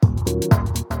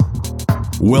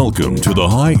Welcome to the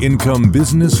High Income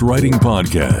Business Writing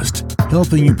Podcast,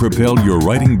 helping you propel your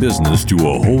writing business to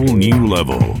a whole new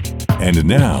level. And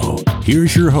now,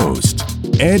 here's your host,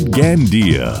 Ed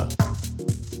Gandia.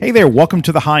 Hey there, welcome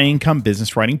to the High Income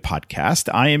Business Writing Podcast.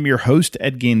 I am your host,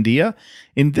 Ed Gandia,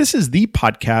 and this is the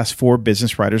podcast for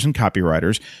business writers and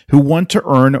copywriters who want to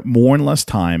earn more in less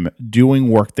time doing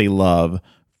work they love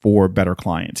for better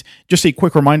clients. Just a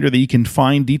quick reminder that you can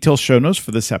find detailed show notes for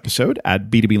this episode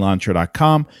at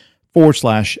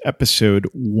b2blauncher.com/episode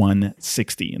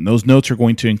 160. And those notes are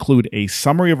going to include a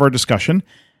summary of our discussion,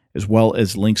 as well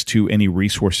as links to any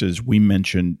resources we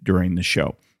mentioned during the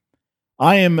show.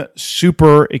 I am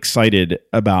super excited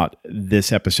about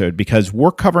this episode because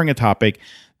we're covering a topic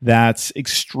that's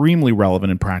extremely relevant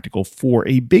and practical for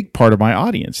a big part of my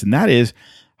audience, and that is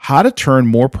how to turn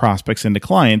more prospects into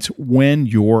clients when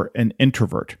you're an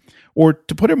introvert. Or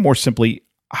to put it more simply,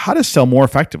 how to sell more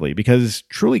effectively. Because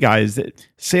truly, guys,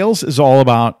 sales is all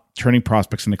about turning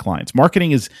prospects into clients. Marketing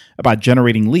is about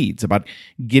generating leads, about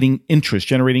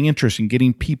generating interest and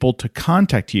getting people to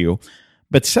contact you.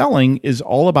 But selling is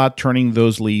all about turning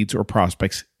those leads or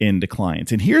prospects into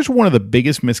clients. And here's one of the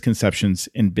biggest misconceptions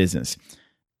in business.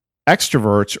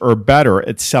 Extroverts are better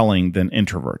at selling than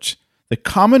introverts. The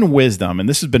common wisdom, and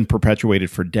this has been perpetuated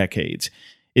for decades,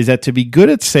 is that to be good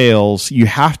at sales, you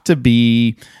have to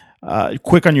be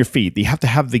quick on your feet. You have to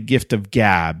have the gift of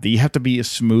gab. You have to be a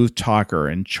smooth talker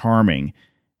and charming.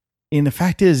 And the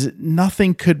fact is,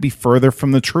 nothing could be further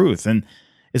from the truth. And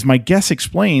as my guest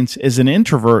explains, as an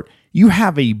introvert, you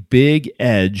have a big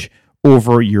edge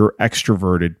over your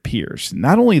extroverted peers.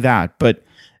 Not only that, but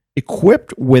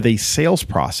equipped with a sales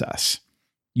process,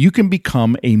 you can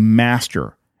become a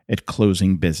master at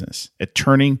closing business, at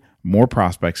turning more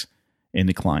prospects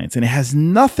into clients. And it has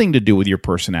nothing to do with your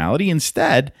personality.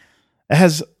 Instead, it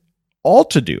has all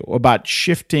to do about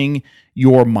shifting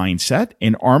your mindset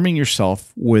and arming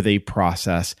yourself with a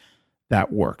process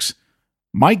that works.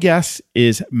 My guest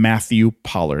is Matthew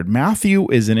Pollard. Matthew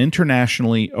is an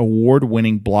internationally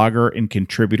award-winning blogger and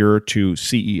contributor to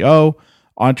CEO,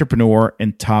 Entrepreneur,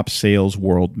 and Top Sales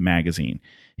World magazine.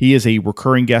 He is a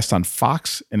recurring guest on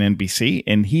Fox and NBC,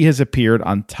 and he has appeared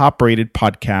on top-rated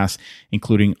podcasts,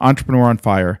 including Entrepreneur on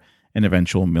Fire and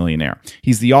Eventual Millionaire.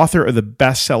 He's the author of the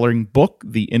best-selling book,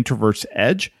 The Introvert's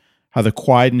Edge, How the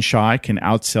Quiet and Shy Can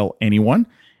Outsell Anyone.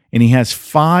 And he has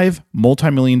 5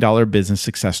 multi-million-dollar business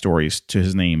success stories to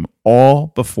his name, all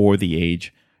before the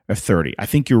age of 30. I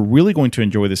think you're really going to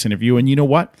enjoy this interview. And you know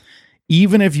what?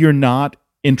 Even if you're not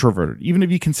introverted, even if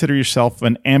you consider yourself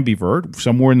an ambivert,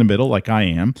 somewhere in the middle like I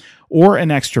am, or an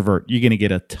extrovert, you're going to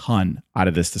get a ton out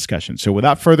of this discussion. So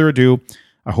without further ado,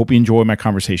 I hope you enjoy my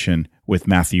conversation with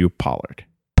Matthew Pollard.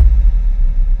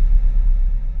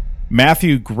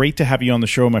 Matthew, great to have you on the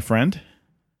show, my friend.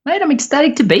 Mate, I'm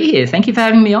ecstatic to be here. Thank you for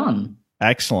having me on.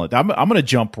 Excellent. I'm going to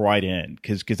jump right in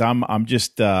because I'm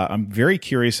very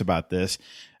curious about this.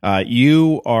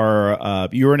 You're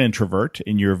an introvert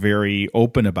and you're very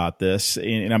open about this.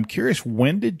 And I'm curious,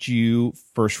 when did you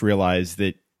first realize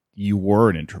that you were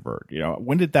an introvert?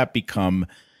 When did that become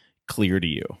clear to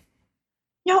you?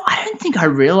 I don't think I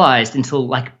realized until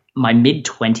like my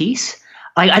mid-20s.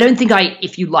 I don't think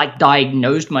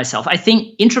diagnosed myself. I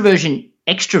think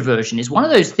extroversion is one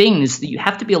of those things that you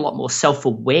have to be a lot more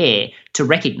self-aware to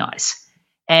recognize.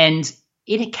 And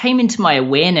it came into my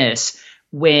awareness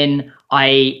when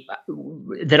I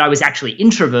was actually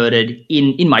introverted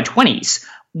in my 20s.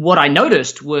 What I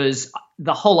noticed was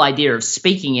the whole idea of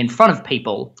speaking in front of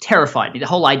people terrified me. The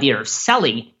whole idea of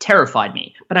selling terrified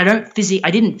me. But I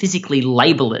didn't physically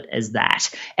label it as that,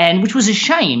 and which was a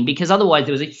shame because otherwise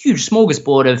there was a huge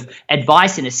smorgasbord of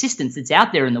advice and assistance that's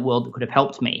out there in the world that could have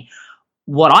helped me.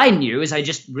 What I knew is I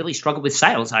just really struggled with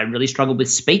sales. I really struggled with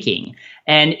speaking.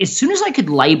 And as soon as I could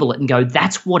label it and go,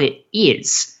 that's what it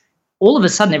is, all of a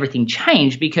sudden everything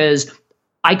changed because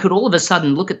I could all of a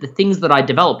sudden look at the things that I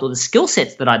developed or the skill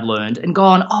sets that I'd learned and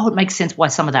gone, oh, it makes sense why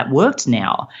some of that worked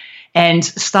now, and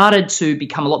started to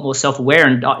become a lot more self-aware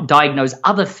and diagnose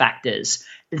other factors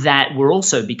that were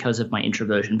also because of my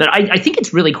introversion. But I think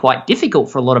it's really quite difficult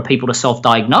for a lot of people to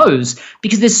self-diagnose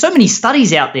because there's so many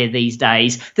studies out there these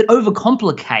days that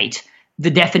overcomplicate the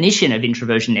definition of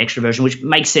introversion and extroversion, which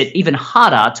makes it even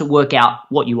harder to work out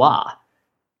what you are.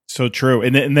 So true.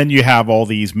 And then you have all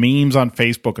these memes on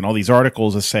Facebook and all these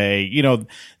articles that say,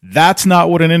 that's not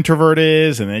what an introvert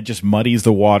is. And it just muddies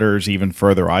the waters even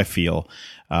further, I feel.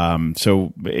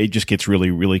 So it just gets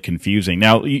really, really confusing.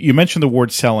 Now, you mentioned the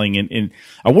word selling, and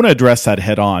I want to address that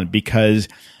head on because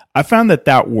I found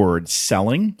that word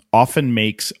selling often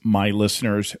makes my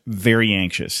listeners very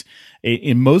anxious.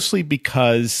 and mostly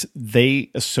because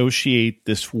they associate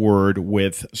this word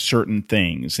with certain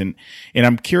things. And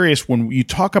I'm curious, when you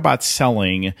talk about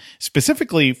selling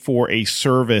specifically for a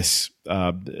service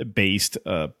based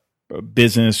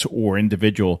business or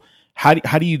individual, how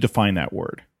do you define that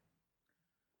word?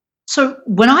 So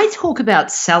when I talk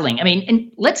about selling, I mean,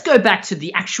 and let's go back to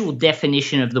the actual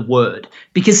definition of the word,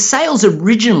 because sales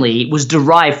originally was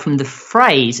derived from the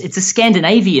phrase, it's a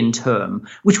Scandinavian term,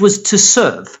 which was to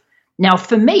serve. Now,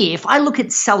 for me, if I look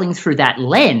at selling through that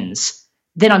lens,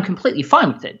 then I'm completely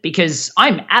fine with it, because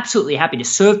I'm absolutely happy to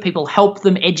serve people, help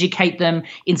them, educate them,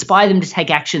 inspire them to take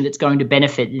action that's going to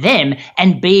benefit them,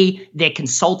 and be their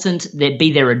consultant,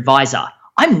 be their advisor.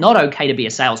 I'm not okay to be a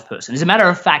salesperson. As a matter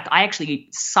of fact, I actually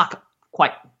suck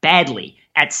quite badly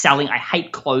at selling. I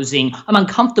hate closing. I'm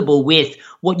uncomfortable with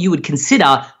what you would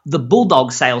consider the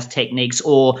bulldog sales techniques,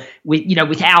 or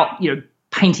without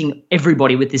painting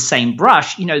everybody with this same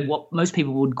brush, what most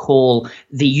people would call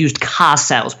the used car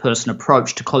salesperson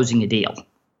approach to closing a deal.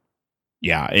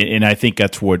 Yeah, and I think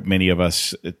that's what many of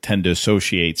us tend to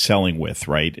associate selling with,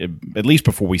 right? At least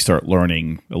before we start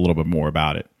learning a little bit more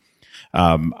about it.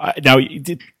 Now,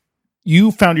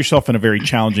 you found yourself in a very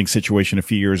challenging situation a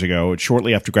few years ago,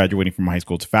 shortly after graduating from high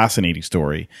school. It's a fascinating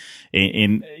story.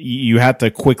 And you had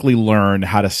to quickly learn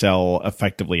how to sell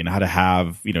effectively and how to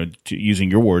have,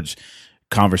 using your words,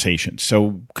 conversations.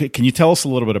 So can you tell us a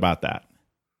little bit about that?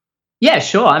 Yeah,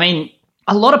 sure. I mean,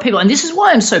 a lot of people, and this is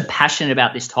why I'm so passionate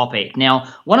about this topic.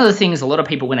 Now, one of the things a lot of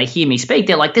people, when they hear me speak,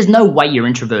 they're like, there's no way you're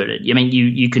introverted. I mean,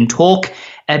 you can talk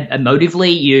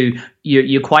emotively,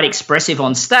 you're quite expressive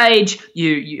on stage,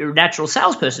 you're a natural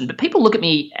salesperson. But people look at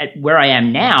me at where I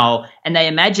am now, and they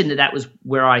imagine that was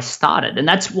where I started. And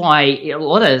that's why a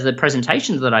lot of the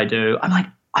presentations that I do, I'm like,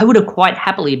 I would have quite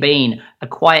happily been a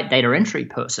quiet data entry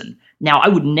person. Now, I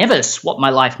would never swap my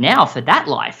life now for that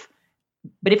life.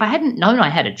 But if I hadn't known I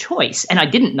had a choice, and I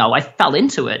didn't know, I fell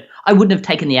into it, I wouldn't have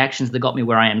taken the actions that got me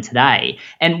where I am today.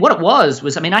 And what it was,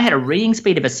 I had a reading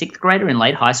speed of a sixth grader in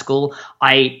late high school.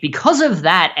 Because of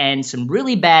that and some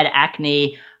really bad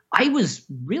acne, I was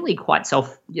really quite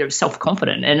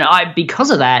self-confident. And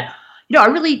because of that,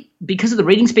 because of the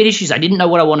reading speed issues, I didn't know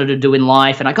what I wanted to do in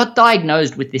life. And I got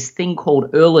diagnosed with this thing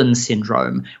called Irlen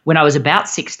syndrome when I was about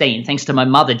 16, thanks to my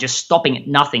mother just stopping at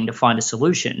nothing to find a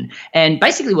solution. And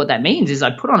basically what that means is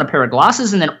I put on a pair of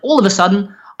glasses, and then all of a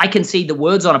sudden I can see the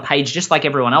words on a page just like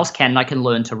everyone else can, and I can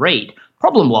learn to read.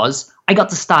 Problem was, I got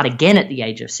to start again at the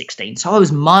age of 16, so I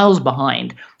was miles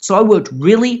behind. So I worked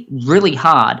really, really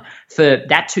hard for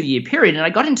that 2-year period, and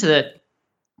I got into the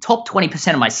top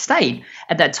 20% of my state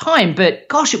at that time, but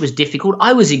gosh, it was difficult.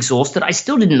 I was exhausted. I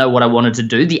still didn't know what I wanted to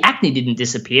do. The acne didn't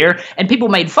disappear, and people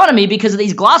made fun of me because of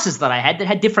these glasses that I had that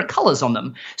had different colors on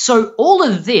them. So all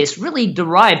of this really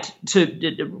derived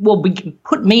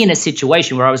put me in a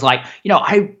situation where I was like,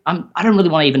 I don't really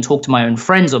want to even talk to my own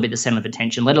friends or be the center of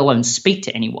attention, let alone speak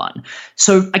to anyone.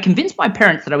 So I convinced my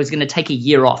parents that I was going to take a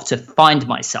year off to find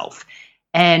myself.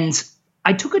 And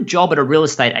I took a job at a real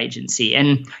estate agency,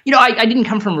 and I didn't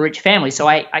come from a rich family, so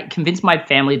I convinced my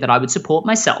family that I would support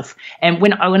myself. And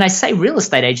when I say real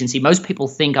estate agency, most people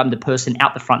think I'm the person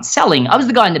out the front selling. I was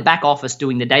the guy in the back office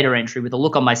doing the data entry with a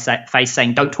look on my face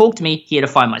saying, "Don't talk to me, here to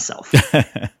find myself."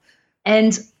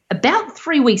 And about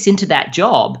 3 weeks into that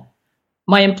job,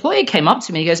 my employer came up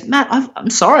to me and he goes, "Matt, I'm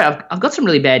sorry, I've got some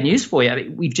really bad news for you. I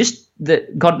mean, we've just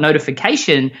got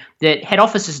notification that head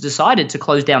office has decided to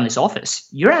close down this office.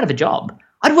 You're out of a job."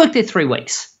 I'd worked there 3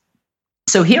 weeks.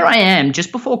 So here I am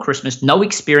just before Christmas, no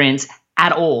experience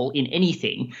at all in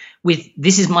anything.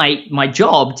 This is my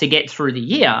job to get through the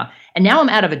year. And now I'm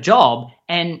out of a job,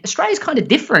 and Australia's kind of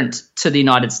different to the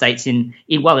United States in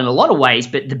a lot of ways.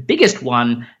 But the biggest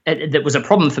one that was a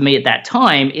problem for me at that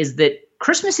time is that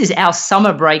Christmas is our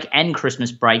summer break and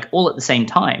Christmas break all at the same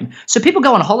time. So people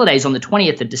go on holidays on the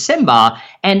 20th of December,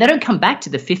 and they don't come back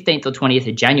to the 15th or 20th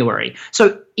of January.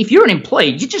 So if you're an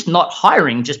employee, you're just not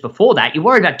hiring just before that. You're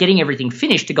worried about getting everything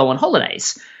finished to go on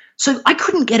holidays. So I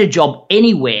couldn't get a job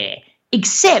anywhere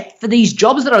except for these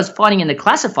jobs that I was finding in the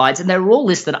classifieds, and they were all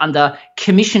listed under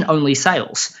commission-only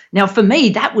sales. Now, for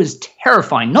me, that was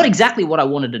terrifying. Not exactly what I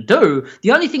wanted to do.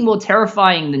 The only thing more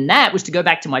terrifying than that was to go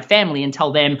back to my family and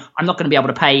tell them I'm not going to be able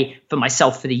to pay for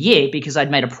myself for the year because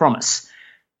I'd made a promise.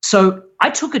 So I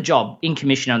took a job in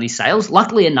commission-only sales.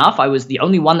 Luckily enough, I was the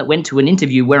only one that went to an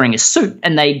interview wearing a suit,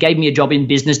 and they gave me a job in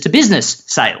business-to-business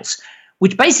sales,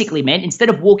 which basically meant instead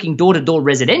of walking door-to-door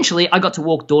residentially, I got to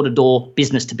walk door-to-door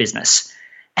business-to-business.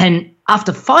 And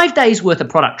after 5 days worth of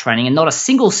product training and not a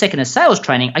single second of sales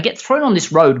training, I get thrown on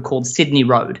this road called Sydney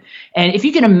Road. And if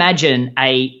you can imagine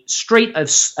a street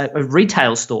of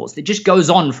retail stores that just goes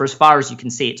on for as far as you can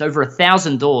see, it's over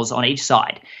 1,000 doors on each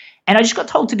side. And I just got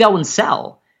told to go and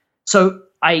sell. So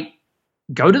I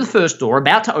go to the first door,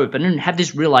 about to open, and have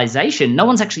this realization, no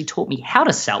one's actually taught me how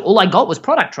to sell. All I got was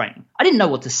product training. I didn't know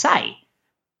what to say.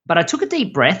 But I took a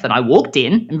deep breath and I walked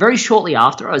in, and very shortly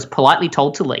after, I was politely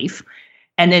told to leave.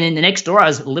 And then in the next door, I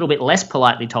was a little bit less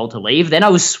politely told to leave. Then I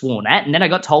was sworn at, and then I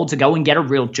got told to go and get a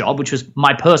real job, which was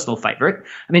my personal favorite.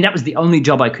 I mean, that was the only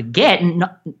job I could get. And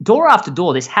door after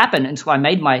door, this happened until I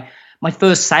made my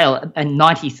first sale at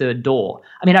 93rd door.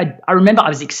 I mean, I remember I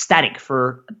was ecstatic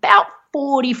for about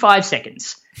 45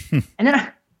 seconds. And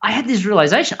then I had this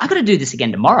realization, I got to do this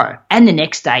again tomorrow and the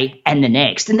next day and the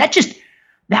next. And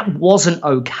that wasn't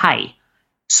okay.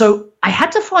 So I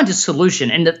had to find a solution.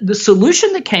 And the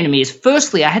solution that came to me is,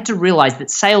 firstly, I had to realize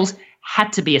that sales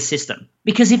had to be a system.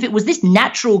 Because if it was this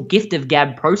natural gift of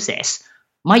gab process,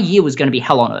 my year was going to be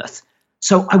hell on earth.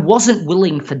 So I wasn't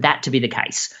willing for that to be the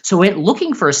case. So I went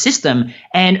looking for a system.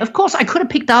 And of course, I could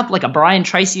have picked up like a Brian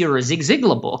Tracy or a Zig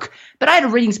Ziglar book, but I had a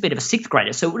reading speed of a sixth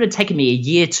grader. So it would have taken me a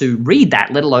year to read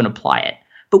that, let alone apply it.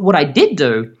 But what I did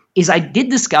do is I did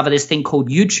discover this thing called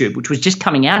YouTube, which was just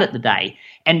coming out at the day.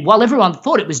 And while everyone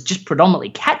thought it was just predominantly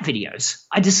cat videos,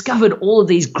 I discovered all of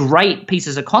these great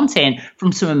pieces of content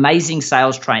from some amazing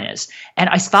sales trainers. And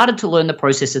I started to learn the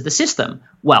process of the system.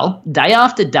 Well, day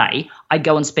after day, I'd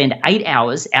go and spend 8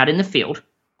 hours out in the field.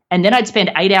 And then I'd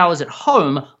spend 8 hours at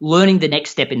home learning the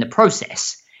next step in the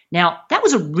process. Now, that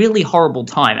was a really horrible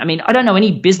time. I mean, I don't know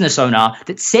any business owner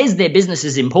that says their business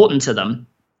is important to them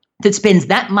that spends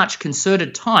that much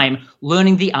concerted time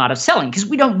learning the art of selling, because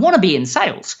we don't want to be in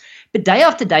sales. But day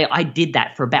after day, I did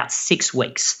that for about 6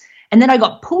 weeks. And then I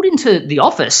got pulled into the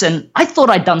office and I thought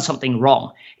I'd done something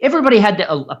wrong. Everybody had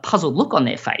a puzzled look on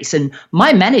their face. And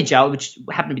my manager, which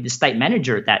happened to be the state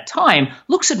manager at that time,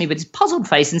 looks at me with his puzzled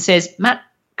face and says, "Matt,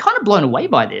 kind of blown away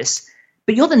by this,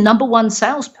 but you're the number one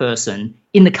salesperson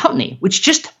in the company," which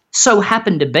just so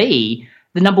happened to be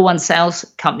the number one sales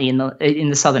company in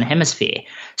the Southern Hemisphere.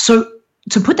 So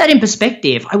to put that in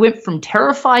perspective, I went from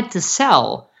terrified to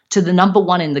sell to the number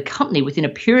one in the company within a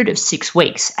period of 6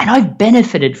 weeks. And I've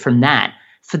benefited from that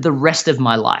for the rest of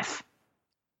my life.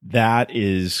 That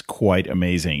is quite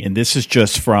amazing. And this is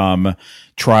just from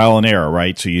trial and error,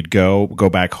 right? So you'd go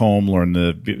back home, learn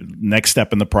the next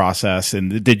step in the process.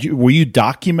 And were you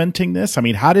documenting this? I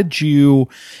mean, how did you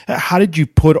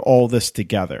put all this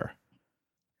together?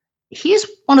 Here's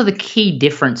one of the key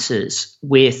differences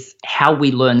with how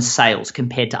we learn sales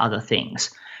compared to other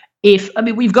things. We've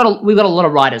got a lot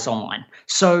of writers online.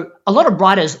 So a lot of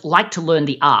writers like to learn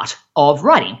the art of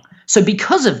writing. So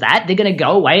because of that, they're going to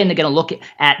go away and they're going to look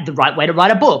at the right way to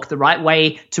write a book, the right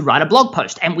way to write a blog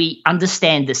post. And we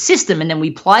understand the system and then we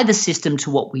apply the system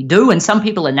to what we do. And some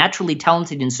people are naturally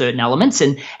talented in certain elements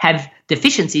and have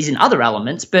deficiencies in other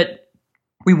elements, but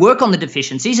we work on the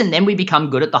deficiencies and then we become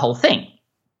good at the whole thing.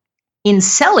 In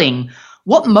selling,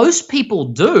 what most people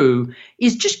do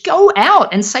is just go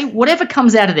out and say whatever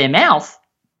comes out of their mouth.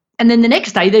 And then the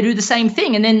next day they do the same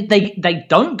thing. And then they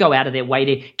don't go out of their way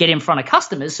to get in front of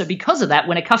customers. So because of that,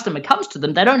 when a customer comes to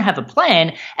them, they don't have a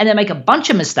plan and they make a bunch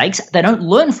of mistakes. They don't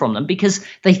learn from them because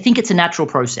they think it's a natural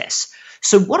process.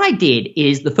 So what I did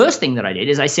is, the first thing that I did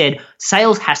is I said,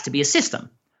 sales has to be a system.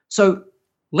 So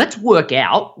let's work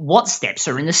out what steps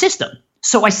are in the system.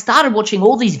 So I started watching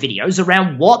all these videos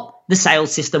around what the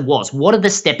sales system was. What are the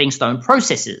stepping stone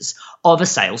processes of a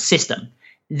sales system?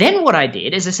 Then what I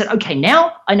did is I said, okay,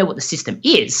 now I know what the system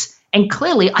is. And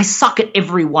clearly I suck at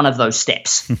every one of those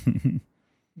steps.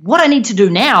 What I need to do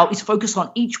now is focus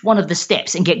on each one of the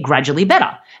steps and get gradually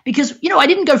better. Because, I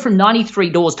didn't go from 93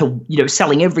 doors to,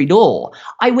 selling every door.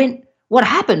 What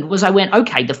happened was I went,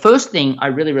 okay, the first thing I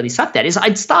really, really sucked at is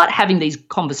I'd start having these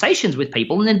conversations with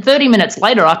people. And then 30 minutes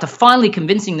later, after finally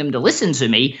convincing them to listen to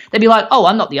me, they'd be like, "Oh,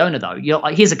 I'm not the owner though.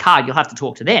 Here's a card. You'll have to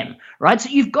talk to them." Right? So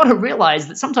you've got to realize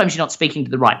that sometimes you're not speaking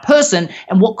to the right person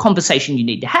and what conversation you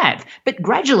need to have. But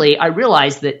gradually I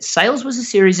realized that sales was a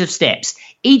series of steps.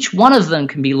 Each one of them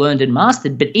can be learned and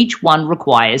mastered, but each one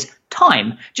requires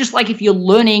time. Just like if you're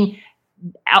learning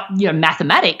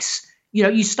mathematics,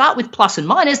 you start with plus and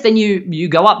minus, then you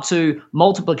go up to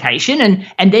multiplication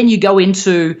and then you go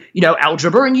into,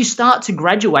 algebra, and you start to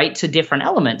graduate to different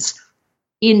elements.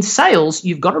 In sales,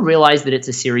 you've got to realize that it's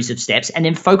a series of steps and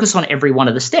then focus on every one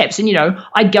of the steps. And,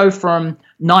 I'd go from,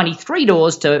 93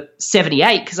 doors to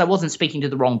 78 because I wasn't speaking to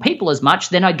the wrong people as much.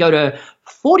 Then I'd go to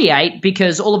 48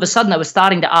 because all of a sudden I was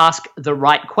starting to ask the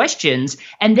right questions.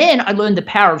 And then I learned the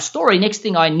power of story. Next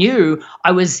thing I knew,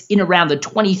 I was in around the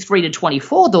 23 to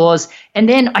 24 doors. And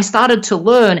then I started to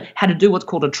learn how to do what's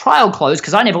called a trial close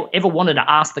because I never ever wanted to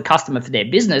ask the customer for their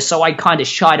business. So I kind of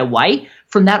shied away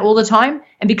from that all the time.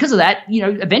 And because of that,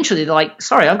 eventually they're like,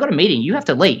 sorry, I've got a meeting. You have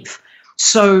to leave.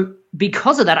 So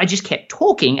because of that, I just kept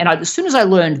talking. And as soon as I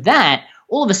learned that,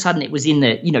 all of a sudden it was in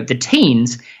the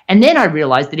teens. And then I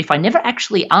realized that if I never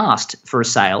actually asked for a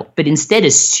sale, but instead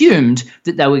assumed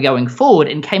that they were going forward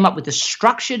and came up with a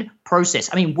structured process,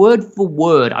 I mean, word for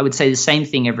word, I would say the same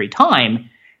thing every time,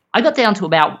 I got down to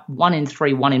about 1 in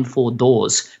 3, 1 in 4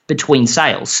 doors between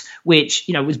sales, which,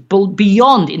 was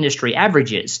beyond industry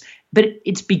averages. But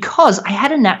it's because I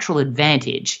had a natural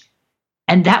advantage,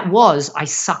 and that was I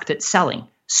sucked at selling.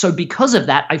 So because of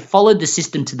that, I followed the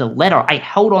system to the letter. I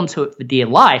held on to it for dear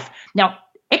life. Now,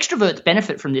 extroverts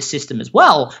benefit from this system as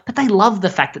well, but they love the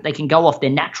fact that they can go off their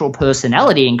natural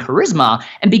personality and charisma.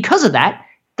 And because of that,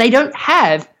 they don't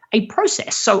have a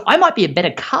process. So I might be a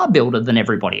better car builder than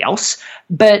everybody else,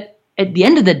 but at the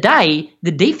end of the day,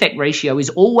 the defect ratio is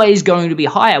always going to be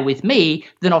higher with me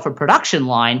than off a production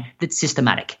line that's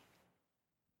systematic.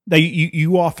 Now,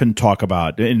 you often talk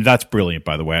about, and that's brilliant,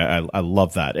 by the way. I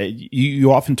love that.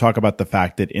 You often talk about the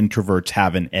fact that introverts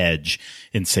have an edge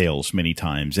in sales many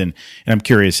times. And I'm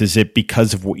curious, is it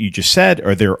because of what you just said?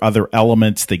 Are there other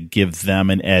elements that give them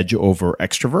an edge over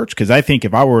extroverts? Because I think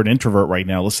if I were an introvert right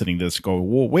now listening to this, go,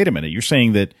 well, wait a minute. You're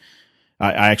saying that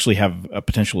I actually have a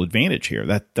potential advantage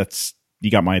here. That's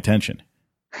you got my attention.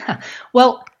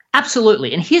 Well,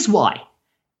 absolutely. And here's why.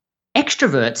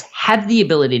 Extroverts have the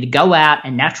ability to go out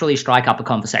and naturally strike up a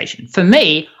conversation. For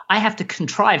me, I have to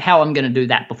contrive how I'm going to do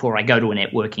that before I go to a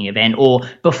networking event or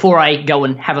before I go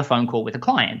and have a phone call with a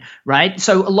client, right?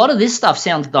 So a lot of this stuff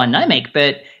sounds dynamic,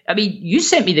 but I mean, you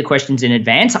sent me the questions in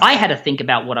advance. I had to think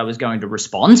about what I was going to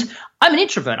respond. I'm an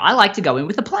introvert. I like to go in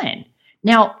with a plan.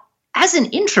 Now, as an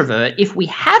introvert, if we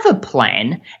have a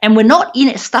plan and we're not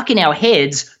stuck in our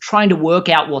heads trying to work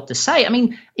out what to say, I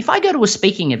mean, if I go to a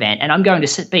speaking event and I'm going to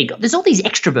speak, there's all these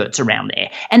extroverts around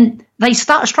there and they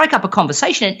strike up a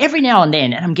conversation, and every now and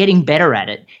then, and I'm getting better at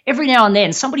it, every now and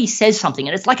then somebody says something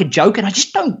and it's like a joke and I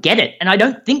just don't get it and I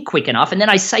don't think quick enough and then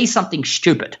I say something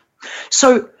stupid.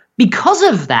 So because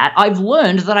of that, I've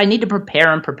learned that I need to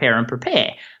prepare and prepare and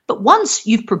prepare. But once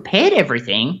you've prepared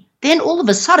everything, then all of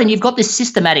a sudden you've got this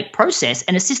systematic process,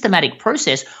 and a systematic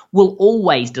process will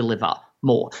always deliver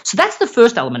more. So that's the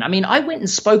first element. I mean, I went and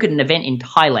spoke at an event in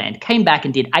Thailand, came back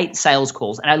and did 8 sales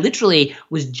calls, and I literally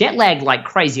was jet lagged like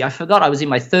crazy. I forgot I was in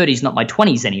my 30s, not my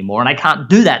 20s anymore, and I can't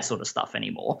do that sort of stuff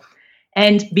anymore.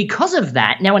 And because of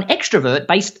that, now an extrovert,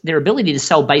 their ability to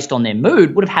sell based on their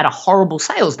mood, would have had a horrible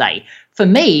sales day. For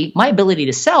me, my ability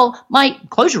to sell, my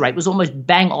closure rate was almost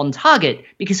bang on target,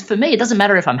 because for me, it doesn't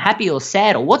matter if I'm happy or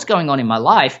sad or what's going on in my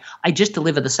life, I just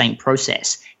deliver the same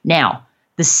process. Now,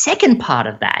 the second part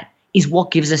of that is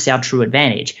what gives us our true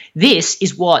advantage. This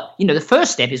is what, the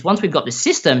first step is once we've got the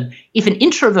system, if an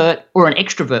introvert or an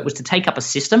extrovert was to take up a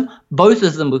system, both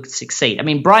of them would succeed. I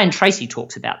mean, Brian Tracy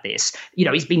talks about this.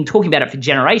 He's been talking about it for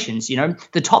generations.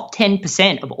 The top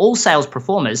 10% of all sales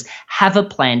performers have a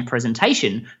planned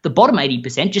presentation. The bottom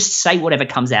 80% just say whatever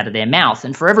comes out of their mouth.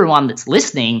 And for everyone that's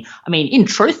listening, I mean, in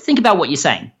truth, think about what you're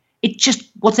saying. It just,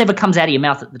 whatever comes out of your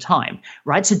mouth at the time,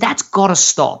 right? So that's got to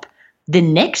stop. The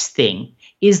next thing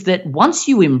is that once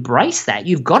you embrace that,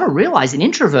 you've got to realize an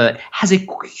introvert has a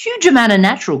huge amount of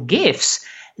natural gifts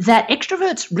that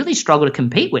extroverts really struggle to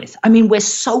compete with. I mean, we're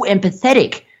so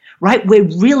empathetic, right? We're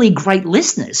really great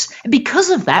listeners. And because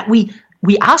of that, we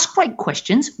ask great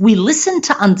questions, we listen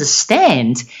to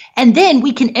understand, and then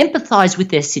we can empathize with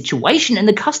their situation, and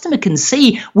the customer can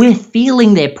see we're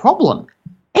feeling their problem.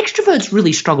 Extroverts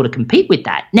really struggle to compete with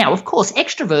that. Now, of course,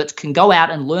 extroverts can go out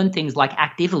and learn things like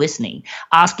active listening,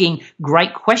 asking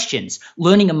great questions,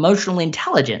 learning emotional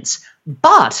intelligence.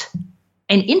 But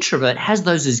an introvert has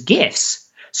those as gifts.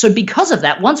 So because of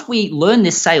that, once we learn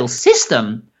this sales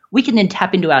system, we can then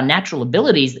tap into our natural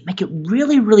abilities that make it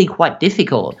really, really quite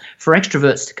difficult for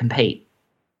extroverts to compete.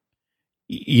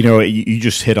 You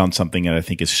just hit on something that I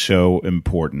think is so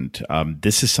important.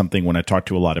 This is something when I talk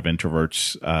to a lot of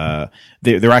introverts,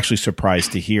 they're actually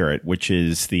surprised to hear it, which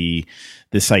is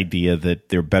this idea that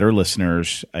they're better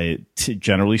listeners.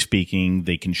 Generally speaking,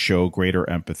 they can show greater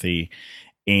empathy.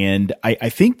 And I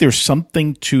think there's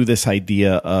something to this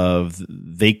idea of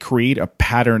they create a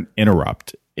pattern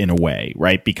interrupt in a way,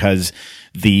 right? Because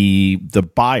the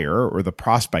buyer or the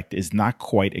prospect is not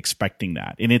quite expecting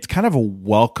that. And it's kind of a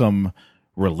welcome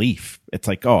relief. It's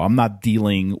like, oh, I'm not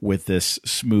dealing with this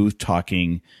smooth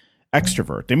talking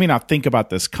extrovert. They may not think about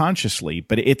this consciously,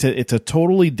 but it's a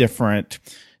totally different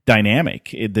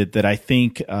dynamic that I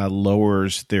think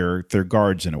lowers their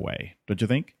guards in a way. Don't you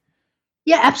think?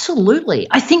 Yeah, absolutely.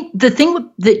 I think the thing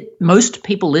that most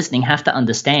people listening have to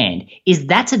understand is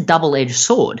that's a double-edged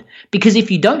sword, because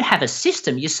if you don't have a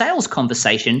system, your sales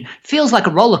conversation feels like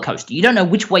a roller coaster. You don't know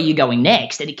which way you're going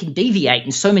next, and it can deviate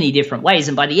in so many different ways.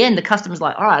 And by the end, the customer's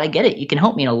like, all right, I get it. You can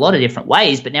help me in a lot of different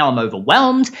ways, but now I'm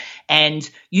overwhelmed. And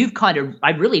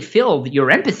I really feel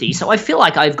your empathy. So I feel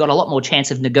like I've got a lot more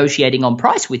chance of negotiating on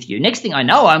price with you. Next thing I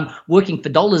know, I'm working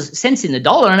for cents in the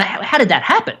dollar. And how did that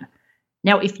happen?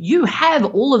 Now, if you have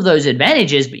all of those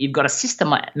advantages, but you've got a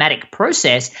systematic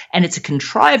process and it's a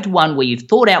contrived one where you've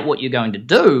thought out what you're going to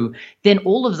do, then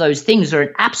all of those things are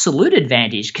an absolute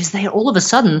advantage, because they all of a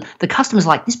sudden, the customer's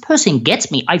like, this person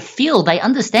gets me. I feel they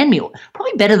understand me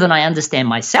probably better than I understand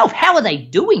myself. How are they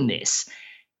doing this?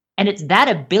 And it's that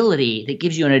ability that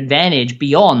gives you an advantage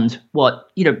beyond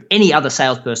what, any other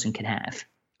salesperson can have.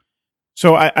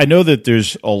 So I know that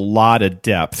there's a lot of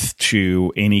depth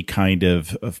to any kind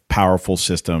of powerful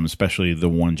system, especially the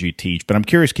ones you teach. But I'm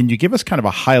curious, can you give us kind of a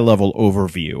high-level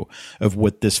overview of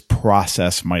what this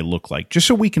process might look like, just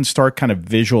so we can start kind of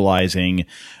visualizing,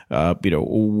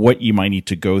 what you might need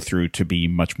to go through to be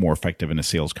much more effective in a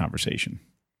sales conversation?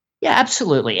 Yeah,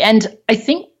 absolutely. And I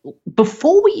think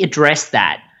before we address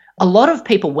that, a lot of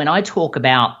people, when I talk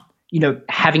about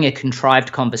having a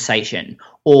contrived conversation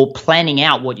or planning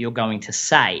out what you're going to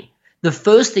say, the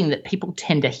first thing that people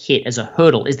tend to hit as a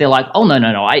hurdle is they're like, oh, no,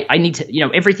 I need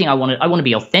to, everything I want to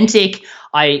be authentic.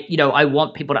 I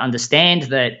want people to understand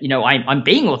that, I'm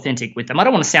being authentic with them. I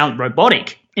don't want to sound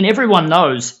robotic. And everyone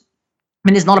knows,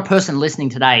 there's not a person listening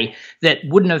today that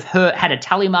wouldn't have had a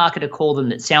telemarketer call them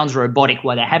that sounds robotic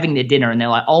while they're having their dinner and they're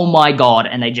like, oh my God,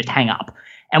 and they just hang up.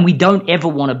 And we don't ever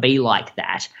want to be like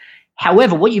that.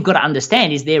 However, what you've got to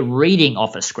understand is they're reading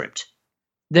off a script.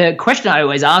 The question I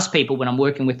always ask people when I'm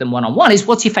working with them one-on-one is,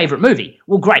 what's your favorite movie?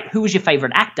 Well, great. Who was your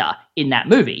favorite actor in that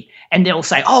movie? And they'll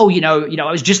say, oh,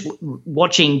 I was just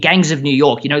watching Gangs of New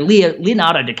York.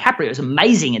 Leonardo DiCaprio is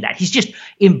amazing in that. He just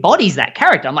embodies that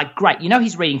character. I'm like, great.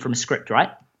 He's reading from a script, right?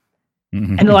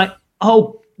 Mm-hmm. And they're like,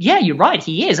 oh, yeah, you're right.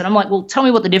 He is. And I'm like, well, tell me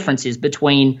what the difference is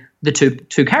between the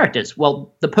two characters.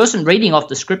 Well, the person reading off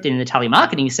the script in the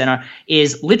telemarketing center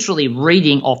is literally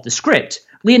reading off the script.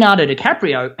 Leonardo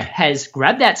DiCaprio has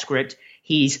grabbed that script.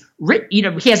 He's written,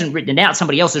 he hasn't written it out.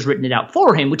 Somebody else has written it out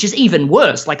for him, which is even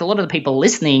worse. Like, a lot of the people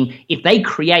listening, if they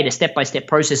create a step-by-step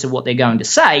process of what they're going to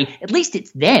say, at least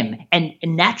it's them and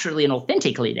naturally and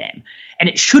authentically them. And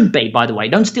it should be, by the way.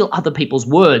 Don't steal other people's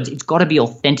words. It's got to be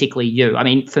authentically you.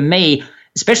 For me,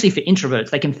 especially for introverts,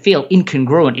 they can feel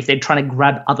incongruent if they're trying to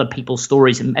grab other people's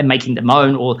stories and making them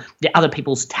own, or the other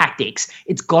people's tactics.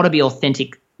 It's got to be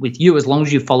authentic with you, as long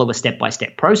as you follow a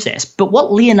step-by-step process. But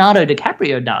what Leonardo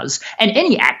DiCaprio does, and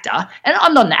any actor, and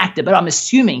I'm not an actor, but I'm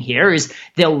assuming here, is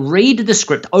they'll read the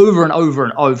script over and over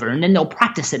and over, and then they'll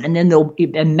practice it, and then they'll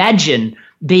imagine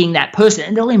being that person,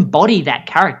 and they'll embody that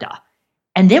character.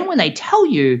 And then when they tell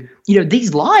you,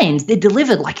 these lines, they're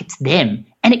delivered like it's them.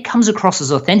 And it comes across as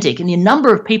authentic. And the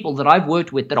number of people that I've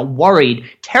worked with that are worried,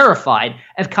 terrified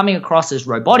of coming across as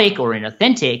robotic or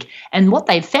inauthentic, and what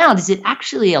they've found is it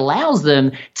actually allows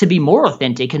them to be more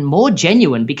authentic and more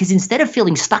genuine, because instead of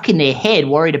feeling stuck in their head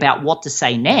worried about what to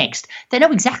say next, they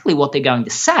know exactly what they're going to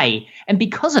say. And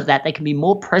because of that, they can be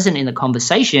more present in the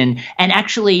conversation and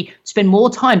actually spend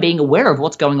more time being aware of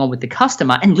what's going on with the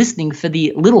customer and listening for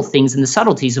the little things and the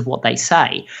subtleties of what they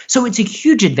say. So it's a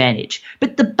huge advantage.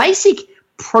 But the basic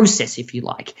process, if you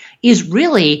like, is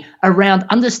really around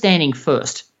understanding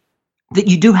first that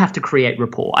you do have to create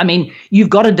rapport. You've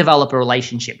got to develop a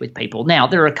relationship with people. Now,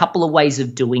 there are a couple of ways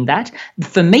of doing that.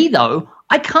 For me, though,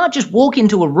 I can't just walk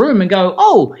into a room and go,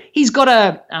 oh, he's got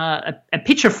a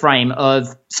picture frame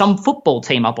of some football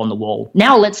team up on the wall.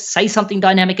 Now let's say something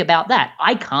dynamic about that.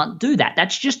 I can't do that.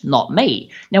 That's just not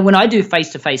me. Now, when I do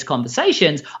face-to-face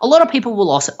conversations, a lot of people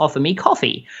will offer me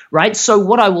coffee, right? So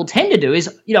what I will tend to do is,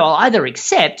 I'll either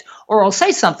accept or I'll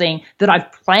say something that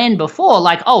I've planned before,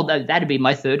 like, oh, that'd be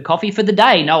my third coffee for the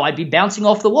day. No, I'd be bouncing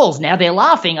off the walls. Now they're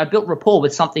laughing. I built rapport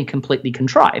with something completely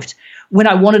contrived. When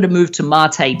I wanted to move to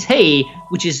Mate tea,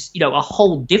 which is, a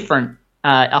whole different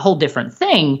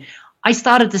thing, I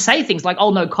started to say things like,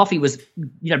 oh, no, coffee was,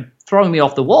 throwing me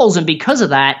off the walls. And because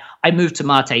of that, I moved to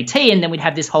Mate tea. And then we'd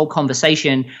have this whole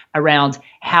conversation around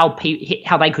how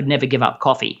they could never give up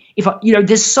coffee.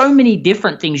 There's so many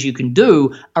different things you can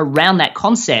do around that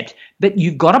concept, but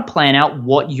you've got to plan out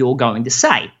what you're going to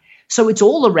say. So it's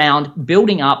all around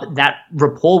building up that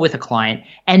rapport with a client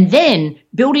and then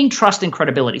building trust and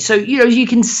credibility. So, you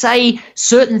can say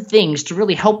certain things to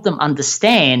really help them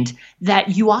understand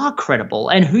that you are credible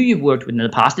and who you've worked with in the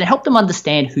past, and help them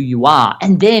understand who you are.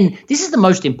 And then this is the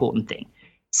most important thing: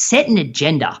 set an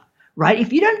agenda. Right?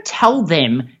 If you don't tell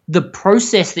them the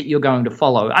process that you're going to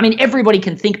follow, I mean, everybody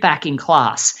can think back in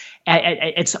class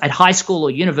at high school or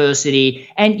university,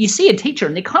 and you see a teacher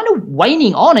and they're kind of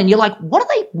waning on, and you're like, what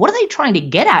are they trying to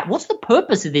get at? What's the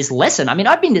purpose of this lesson? I mean,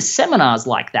 I've been to seminars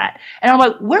like that, and I'm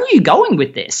like, where are you going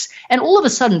with this? And all of a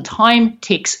sudden, time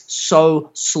ticks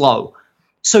so slow.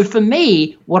 So for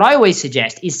me, what I always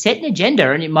suggest is set an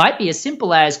agenda, and it might be as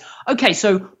simple as, okay,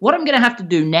 so what I'm going to have to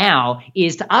do now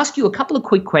is to ask you a couple of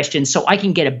quick questions so I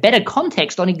can get a better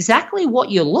context on exactly what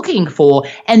you're looking for,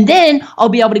 and then I'll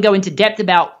be able to go into depth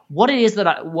about what it is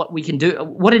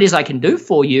I can do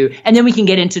for you, and then we can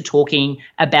get into talking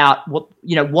about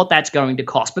what that's going to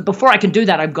cost. But before I can do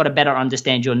that, I've got to better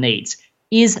understand your needs.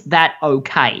 Is that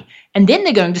okay? And then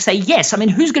they're going to say yes. I mean,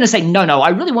 who's going to say, no, I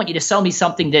really want you to sell me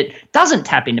something that doesn't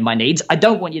tap into my needs. I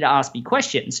don't want you to ask me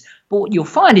questions. But what you'll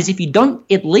find is if you don't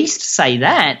at least say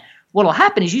that, what will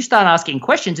happen is you start asking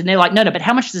questions and they're like, no, but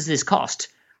how much does this cost?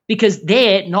 Because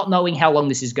they're not knowing how long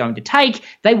this is going to take.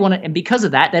 They want it, and because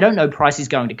of that, they don't know price is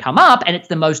going to come up, and it's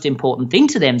the most important thing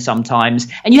to them sometimes.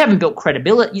 And you haven't built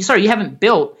you haven't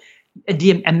built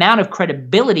the amount of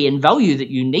credibility and value that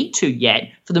you need to yet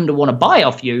for them to want to buy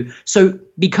off you. So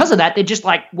because of that, they're just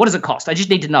like, what does it cost? I just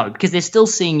need to know, because they're still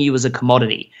seeing you as a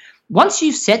commodity. Once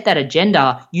you've set that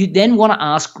agenda, you then want to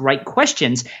ask great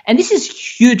questions. And this is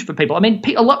huge for people. I mean,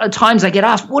 a lot of times I get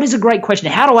asked, what is a great question?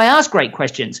 How do I ask great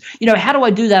questions? How do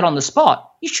I do that on the spot?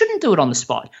 You shouldn't do it on the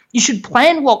spot. You should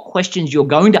plan what questions you're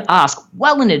going to ask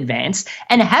well in advance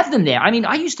and have them there. I mean,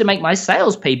 I used to make my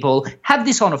salespeople have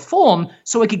this on a form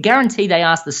so I could guarantee they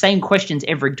ask the same questions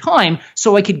every time,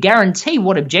 so I could guarantee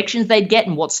what objections they'd get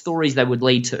and what stories they would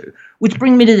lead to. Which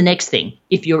brings me to the next thing.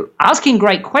 If you're asking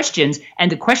great questions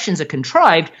and the questions are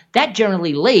contrived, that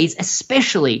generally leads,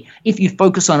 especially if you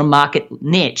focus on a market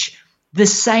niche, the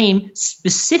same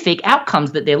specific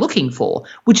outcomes that they're looking for,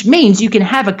 which means you can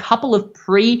have a couple of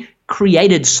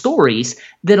pre-created stories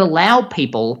that allow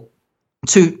people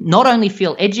to not only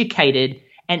feel educated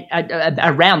and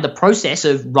around the process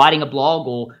of writing a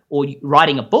blog or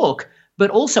writing a book, but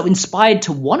also inspired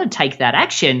to want to take that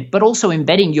action, but also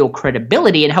embedding your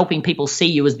credibility and helping people see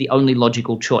you as the only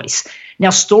logical choice.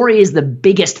 Now, story is the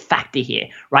biggest factor here,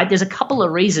 right? There's a couple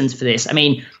of reasons for this. I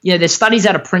mean, there's studies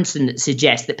out of Princeton that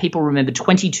suggest that people remember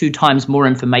 22 times more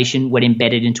information when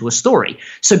embedded into a story.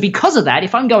 So because of that,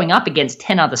 if I'm going up against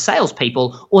 10 other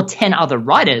salespeople or 10 other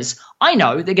writers, I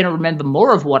know they're going to remember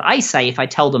more of what I say if I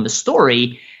tell them a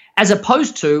story, as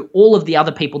opposed to all of the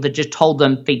other people that just told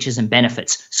them features and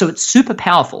benefits. So it's super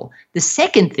powerful. The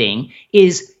second thing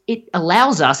is it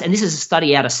allows us, and this is a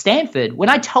study out of Stanford, when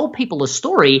I tell people a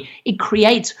story, it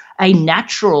creates a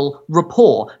natural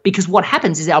rapport, because what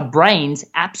happens is our brains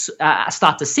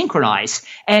start to synchronize.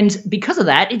 And because of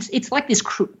that, it's like this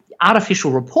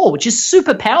artificial rapport, which is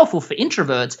super powerful for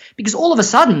introverts, because all of a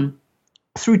sudden,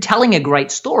 through telling a great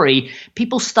story,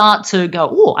 people start to go,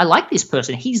 oh, I like this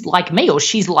person. He's like me or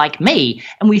she's like me.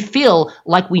 And we feel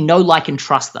like we know, like, and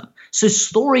trust them. So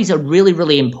stories are really,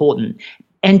 really important.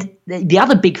 And the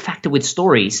other big factor with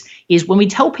stories is when we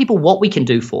tell people what we can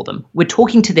do for them, we're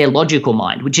talking to their logical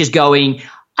mind, which is going,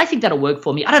 I think that'll work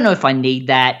for me. I don't know if I need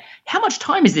that. How much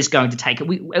time is this going to take?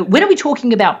 When are we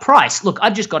talking about price? Look,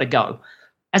 I've just got to go.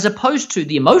 As opposed to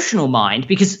the emotional mind,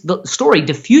 because the story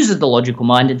diffuses the logical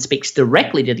mind and speaks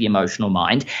directly to the emotional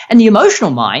mind. And the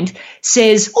emotional mind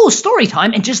says, oh, story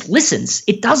time, and just listens.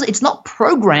 It's not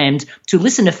programmed to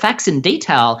listen to facts in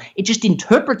detail. It just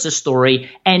interprets a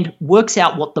story and works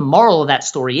out what the moral of that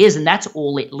story is, and that's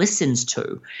all it listens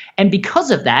to. And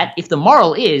because of that, if the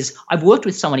moral is, I've worked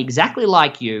with someone exactly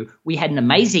like you, we had an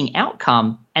amazing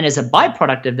outcome, and as a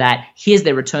byproduct of that, here's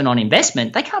their return on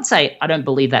investment, they can't say, I don't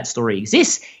believe that story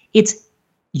exists. It's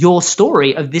your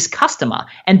story of this customer.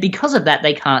 And because of that,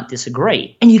 they can't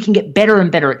disagree. And you can get better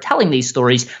and better at telling these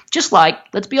stories. Just like,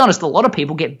 let's be honest, a lot of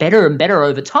people get better and better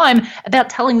over time about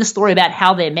telling the story about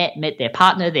how they met their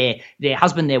partner, their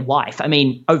husband, their wife. I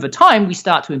mean, over time, we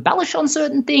start to embellish on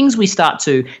certain things. We start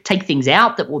to take things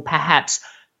out that were perhaps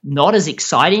not as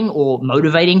exciting or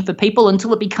motivating for people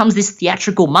until it becomes this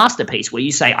theatrical masterpiece where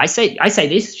you say, I say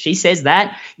this, she says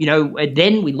that,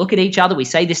 then we look at each other, we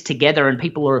say this together, and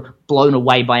people are blown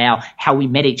away by how we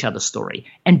met each other's story.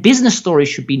 And business stories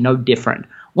should be no different.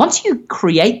 Once you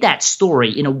create that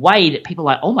story in a way that people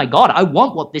are like, oh my God, I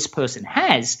want what this person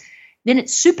has, then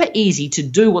it's super easy to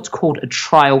do what's called a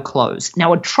trial close.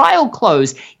 Now, a trial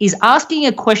close is asking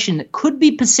a question that could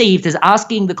be perceived as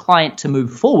asking the client to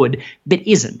move forward, but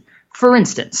isn't. For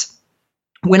instance,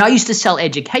 when I used to sell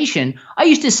education, I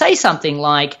used to say something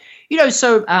like,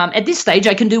 at this stage,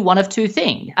 I can do one of two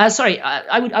things.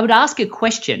 I would ask a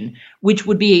question which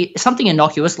would be something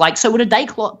innocuous, like, so would a day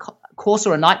course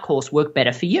or a night course work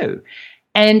better for you?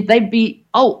 And they'd be,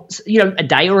 a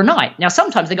day or a night. Now,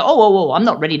 sometimes they go, I'm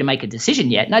not ready to make a decision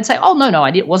yet. And I'd say, no,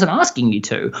 I wasn't asking you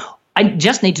to. I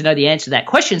just need to know the answer to that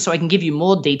question so I can give you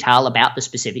more detail about the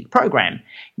specific program.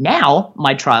 Now,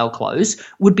 my trial close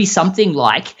would be something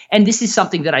like, and this is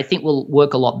something that I think will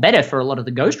work a lot better for a lot of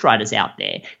the ghostwriters out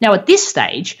there. Now, at this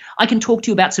stage, I can talk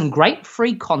to you about some great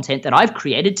free content that I've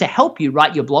created to help you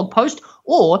write your blog post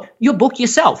or your book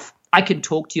yourself. I can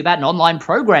talk to you about an online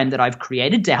program that I've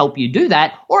created to help you do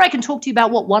that, or I can talk to you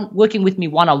about what working with me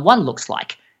one-on-one looks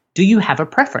like. Do you have a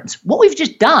preference? What we've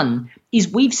just done is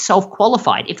we've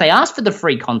self-qualified. If they ask for the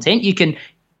free content, you can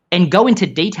and go into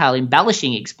detail,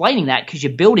 embellishing, explaining that, because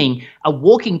you're building a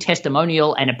walking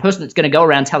testimonial and a person that's going to go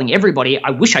around telling everybody,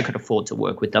 I wish I could afford to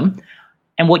work with them.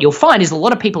 And what you'll find is a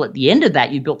lot of people at the end of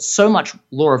that, you've built so much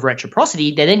law of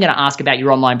reciprocity, they're then going to ask about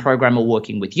your online program or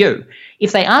working with you.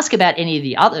 If they ask about any of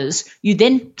the others, you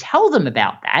then tell them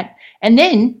about that. And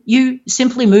then you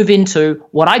simply move into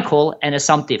what I call an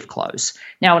assumptive close.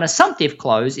 Now, an assumptive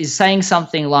close is saying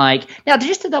something like, now,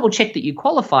 just to double check that you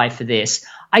qualify for this,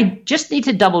 I just need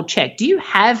to double check. Do you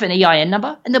have an EIN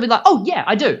number? And they'll be like, oh, yeah,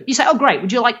 I do. You say, oh, great.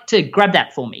 Would you like to grab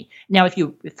that for me? Now, if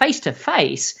you're face to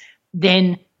face,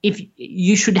 then if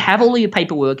you should have all of your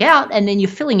paperwork out and then you're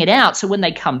filling it out. So when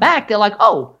they come back, they're like,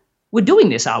 oh, we're doing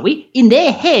this, are we? In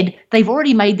their head, they've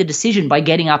already made the decision by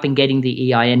getting up and getting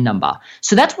the EIN number.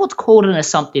 So that's what's called an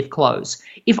assumptive close.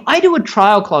 If I do a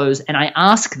trial close and I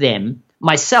ask them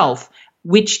myself,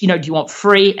 which, do you want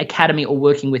free, academy, or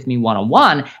working with me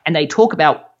one-on-one? And they talk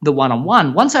about the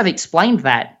one-on-one. Once I've explained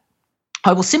that,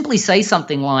 I will simply say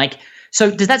something like, so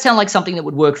does that sound like something that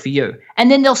would work for you? And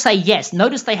then they'll say yes.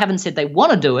 Notice they haven't said they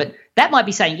want to do it. That might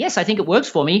be saying, yes, I think it works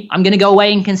for me. I'm going to go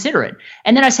away and consider it.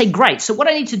 And then I say, great. So what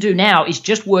I need to do now is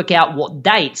just work out what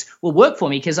dates will work for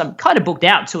me, because I'm kind of booked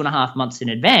out 2.5 months in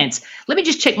advance. Let me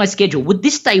just check my schedule. Would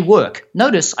this day work?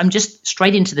 Notice I'm just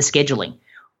straight into the scheduling.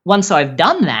 Once I've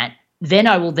done that, then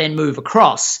I will then move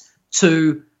across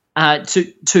to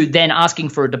then asking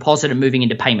for a deposit and moving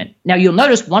into payment. Now, you'll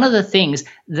notice one of the things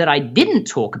that I didn't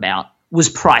talk about was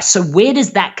price. So where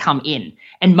does that come in?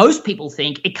 And most people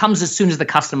think it comes as soon as the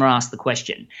customer asks the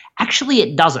question. Actually,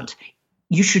 it doesn't.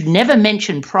 You should never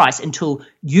mention price until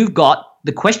you've got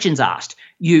the questions asked.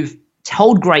 You've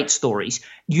told great stories.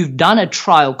 You've done a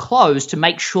trial close to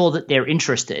make sure that they're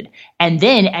interested. And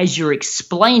then as you're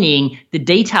explaining the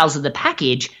details of the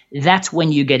package, that's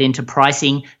when you get into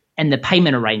pricing and the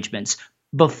payment arrangements.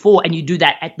 And you do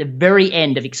that at the very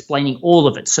end of explaining all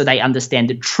of it, so they understand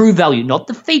the true value, not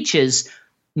the features,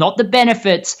 not the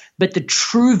benefits, but the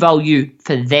true value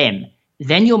for them.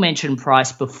 Then you'll mention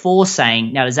price before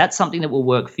saying, now, is that something that will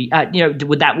work for you?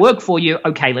 Would that work for you?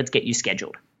 Okay, let's get you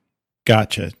scheduled.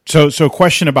 Gotcha. So a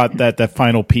question about that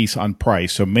final piece on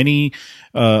price. So many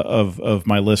of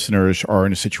my listeners are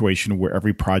in a situation where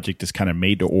every project is kind of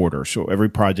made to order. So every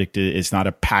project is not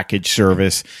a package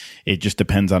service. It just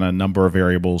depends on a number of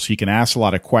variables. You can ask a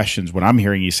lot of questions. What I'm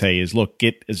hearing you say is, look,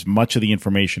 get as much of the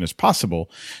information as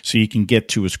possible so you can get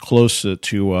to as close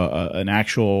to an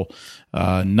actual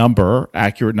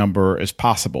accurate number as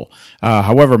possible.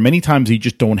 However, many times you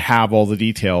just don't have all the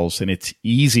details, and it's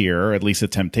easier, at least the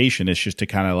temptation is just to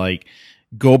kind of like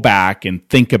go back and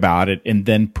think about it and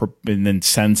then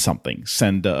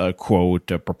send a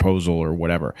quote, a proposal, or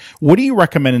whatever. What do you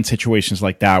recommend in situations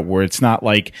like that where it's not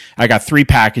like I got 3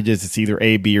 packages, it's either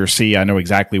A, B, or C, I know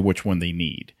exactly which one they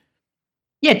need?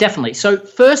 Yeah, definitely. So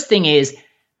first thing is,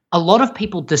 a lot of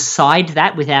people decide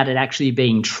that without it actually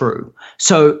being true.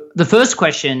 So the first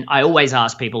question I always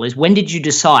ask people is, when did you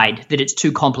decide that it's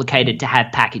too complicated to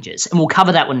have packages? And we'll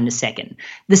cover that one in a second.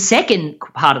 The second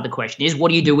part of the question is,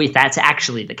 what do you do if that's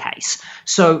actually the case?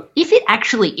 So if it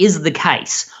actually is the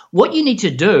case, what you need to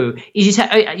do is you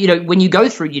say, when you go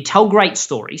through, you tell great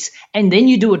stories, and then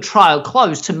you do a trial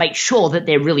close to make sure that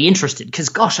they're really interested. Because,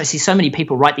 gosh, I see so many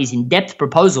people write these in-depth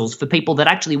proposals for people that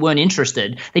actually weren't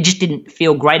interested. They just didn't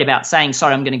feel great about saying,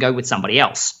 sorry, I'm going to go with somebody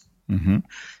else. Mm-hmm.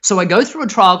 So I go through a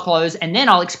trial close, and then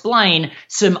I'll explain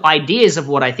some ideas of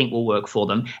what I think will work for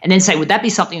them, and then say, would that be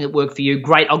something that worked for you?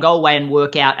 Great, I'll go away and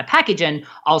work out a package, and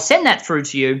I'll send that through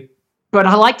to you. But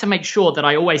I like to make sure that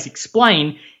I always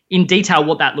explain in detail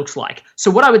what that looks like.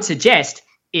 So what I would suggest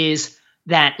is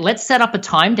that let's set up a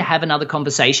time to have another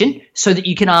conversation so that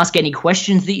you can ask any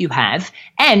questions that you have,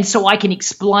 and so I can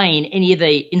explain any of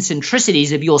the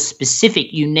eccentricities of your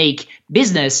specific, unique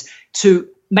business to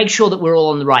make sure that we're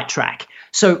all on the right track.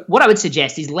 So what I would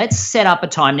suggest is let's set up a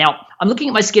time. Now, I'm looking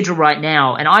at my schedule right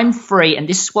now, and I'm free, and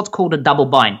this is what's called a double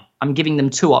bind. I'm giving them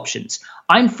two options.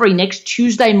 I'm free next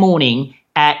Tuesday morning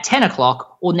at 10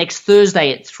 o'clock or next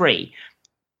Thursday at 3.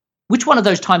 Which one of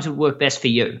those times would work best for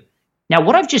you? Now,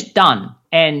 what I've just done,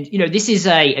 and this is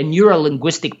a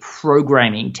neuro-linguistic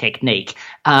programming technique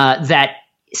that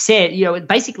said, it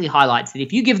basically highlights that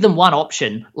if you give them one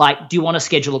option, like, do you want to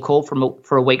schedule a call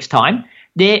for a week's time?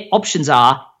 Their options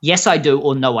are, yes, I do,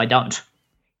 or no, I don't.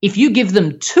 If you give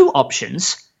them two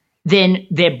options, then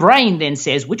their brain then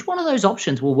says, which one of those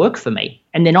options will work for me?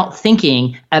 And they're not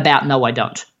thinking about, no, I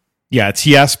don't. Yeah, it's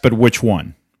yes, but which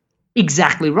one?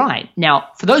 Exactly right. Now,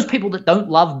 for those people that don't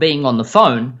love being on the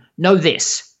phone, know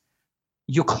this.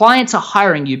 Your clients are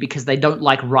hiring you because they don't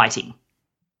like writing.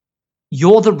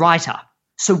 You're the writer.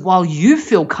 So while you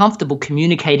feel comfortable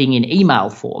communicating in email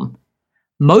form,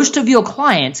 most of your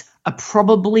clients are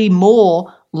probably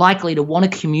more likely to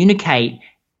want to communicate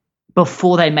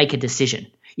before they make a decision.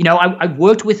 I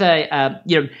worked with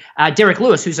Derek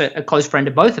Lewis, who's a close friend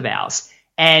of both of ours.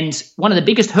 And one of the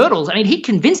biggest hurdles, he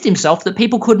convinced himself that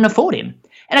people couldn't afford him.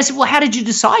 And I said, well, how did you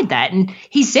decide that? And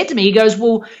he said to me, he goes,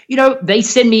 well, they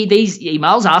send me these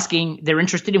emails asking they're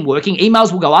interested in working.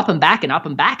 Emails will go up and back and up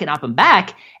and back and up and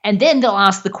back. And then they'll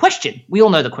ask the question. We all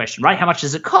know the question, right? How much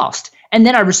does it cost? And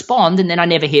then I respond, and then I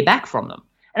never hear back from them.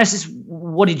 And I says,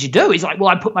 what did you do? He's like, well,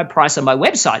 I put my price on my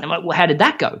website. And I'm like, well, how did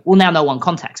that go? Well, now no one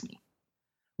contacts me,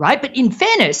 right? But in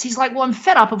fairness, he's like, well, I'm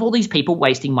fed up of all these people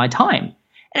wasting my time.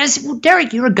 And I said, well,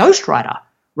 Derek, you're a ghostwriter,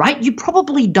 right? You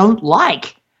probably don't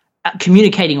like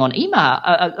communicating on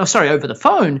over the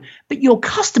phone, but your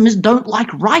customers don't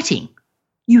like writing.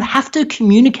 You have to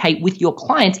communicate with your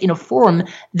clients in a forum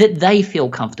that they feel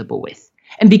comfortable with.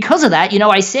 And because of that,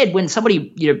 I said when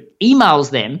somebody,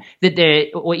 emails them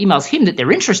or emails him that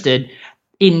they're interested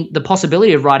in the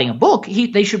possibility of writing a book,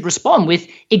 they should respond with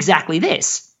exactly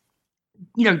this.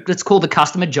 Let's call the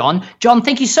customer John. John,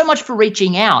 thank you so much for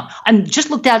reaching out. I just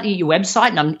looked out at your website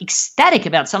and I'm ecstatic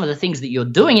about some of the things that you're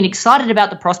doing and excited about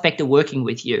the prospect of working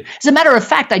with you. As a matter of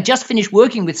fact, I just finished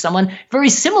working with someone very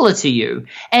similar to you.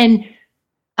 And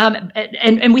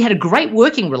we had a great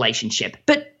working relationship.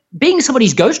 But being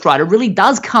somebody's ghostwriter really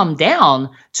does come down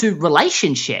to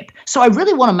relationship. So I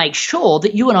really want to make sure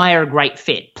that you and I are a great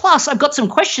fit. Plus, I've got some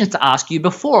questions to ask you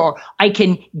before I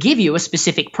can give you a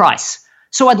specific price.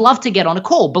 So I'd love to get on a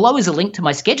call. Below is a link to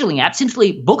my scheduling app.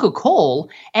 Simply book a call,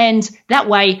 and that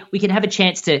way we can have a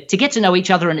chance to get to know each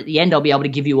other, and at the end I'll be able to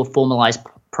give you a formalized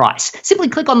price. Simply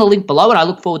click on the link below, and I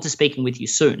look forward to speaking with you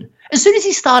soon. As soon as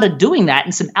he started doing that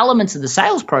and some elements of the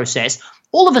sales process,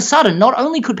 all of a sudden, not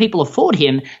only could people afford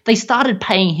him, they started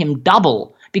paying him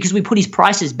double because we put his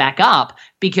prices back up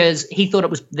because he thought it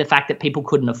was the fact that people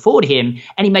couldn't afford him,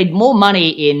 and he made more money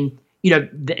in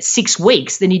 6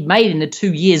 weeks than he'd made in the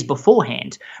 2 years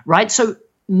beforehand, right? So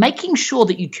making sure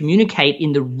that you communicate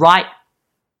in the right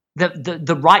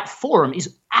forum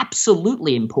is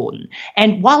absolutely important.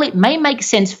 And while it may make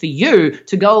sense for you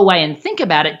to go away and think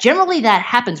about it, generally that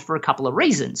happens for a couple of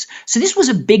reasons. So this was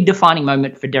a big defining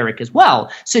moment for Derek as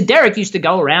well. So Derek used to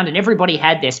go around and everybody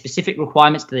had their specific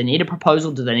requirements. Do they need a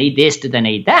proposal? Do they need this? Do they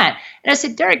need that? And I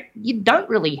said, Derek, you don't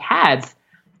really have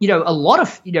a lot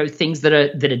of, things that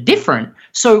are different.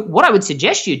 So what I would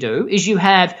suggest you do is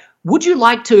would you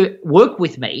like to work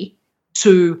with me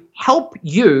to help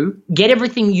you get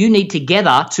everything you need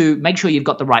together to make sure you've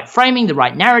got the right framing, the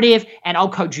right narrative, and I'll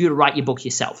coach you to write your book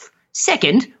yourself.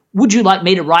 Second, would you like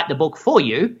me to write the book for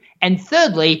you? And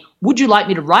thirdly, would you like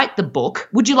me to write the book?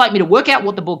 Would you like me to work out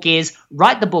what the book is,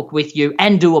 write the book with you,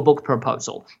 and do a book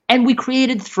proposal? And we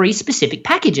created 3 specific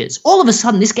packages. All of a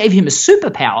sudden, this gave him a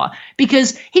superpower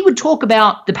because he would talk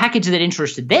about the package that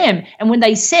interested them. And when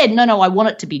they said, no, I want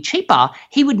it to be cheaper,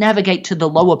 he would navigate to the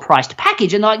lower priced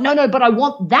package. And they're like, no, but I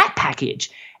want that package.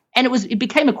 And it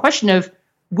became a question of,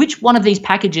 which one of these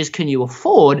packages can you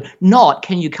afford, not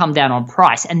can you come down on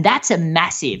price? And that's a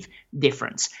massive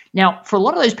difference. Now, for a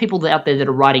lot of those people out there that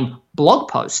are writing blog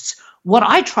posts, what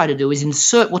I try to do is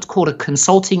insert what's called a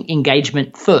consulting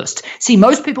engagement first. See,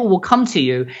 most people will come to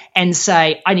you and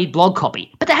say, I need blog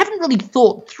copy, but they haven't really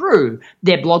thought through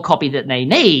their blog copy that they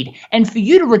need. And for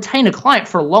you to retain a client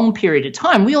for a long period of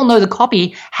time, we all know the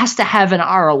copy has to have an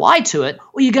ROI to it,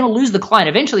 or you're going to lose the client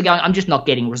eventually going, I'm just not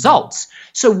getting results.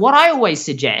 So what I always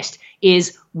suggest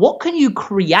is, what can you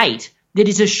create that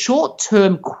is a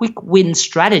short-term quick win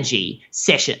strategy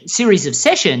series of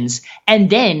sessions, and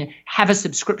then have a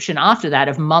subscription after that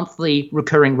of monthly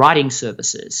recurring writing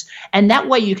services. And that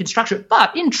way you can structure it.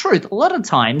 But in truth, a lot of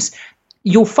times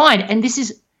you'll find, and this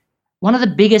is one of the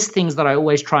biggest things that I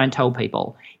always try and tell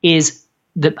people, is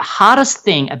the hardest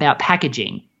thing about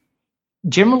packaging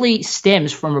generally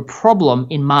stems from a problem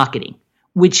in marketing,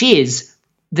 which is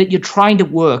that you're trying to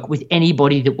work with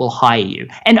anybody that will hire you.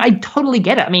 And I totally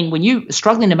get it. I mean, when you're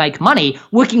struggling to make money,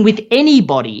 working with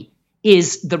anybody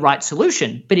is the right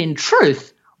solution. But in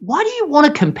truth, why do you want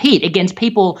to compete against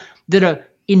people that are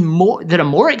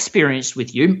more experienced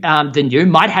with you than you,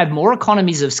 might have more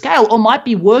economies of scale, or might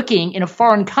be working in a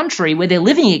foreign country where their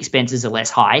living expenses are less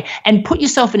high, and put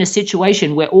yourself in a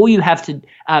situation where all you have to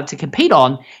compete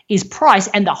on is price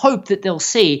and the hope that they'll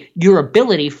see your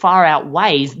ability far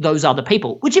outweighs those other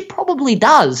people, which it probably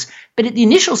does. But at the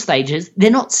initial stages,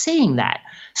 they're not seeing that.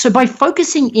 So by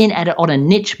focusing in on a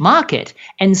niche market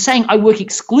and saying, I work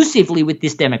exclusively with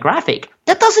this demographic,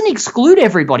 that doesn't exclude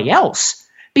everybody else.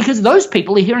 Because those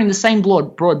people are hearing the same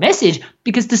broad message.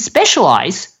 Because to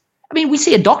specialize, I mean, we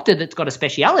see a doctor that's got a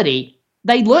speciality.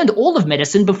 They learned all of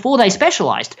medicine before they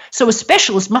specialized. So a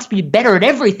specialist must be better at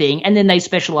everything, and then they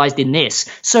specialized in this.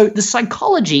 So the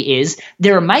psychology is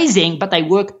they're amazing, but they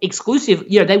work exclusive.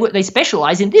 They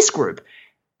specialize in this group.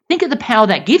 Think of the power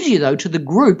that gives you, though, to the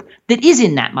group that is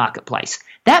in that marketplace.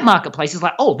 That marketplace is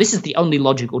like, oh, this is the only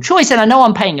logical choice. And I know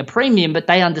I'm paying a premium, but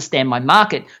they understand my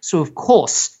market. So, of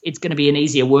course, it's going to be an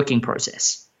easier working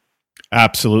process.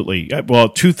 Absolutely. Well,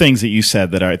 two things that you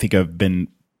said that I think have been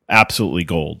absolutely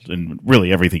gold, and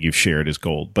really everything you've shared is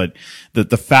gold. But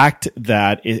the fact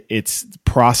that it's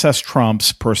process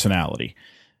trumps personality,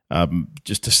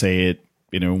 just to say it,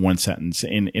 in one sentence.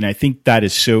 And I think that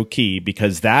is so key,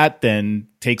 because that then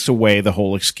takes away the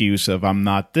whole excuse of I'm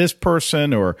not this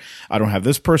person, or I don't have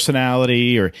this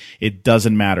personality, or it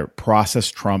doesn't matter. Process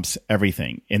trumps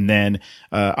everything. And then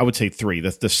I would say three.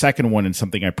 The second one, and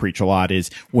something I preach a lot, is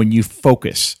when you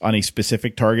focus on a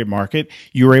specific target market,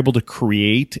 you're able to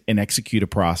create and execute a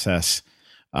process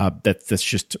that's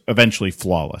just eventually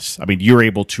flawless. I mean, you're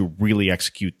able to really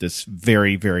execute this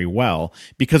very, very well,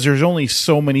 because there's only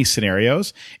so many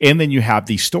scenarios, and then you have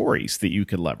these stories that you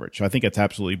can leverage. I think it's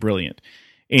absolutely brilliant.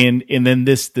 And then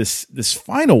this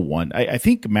final one, I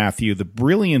think, Matthew, the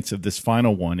brilliance of this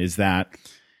final one is that,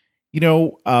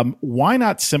 why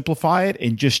not simplify it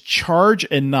and just charge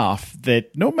enough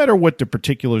that no matter what the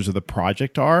particulars of the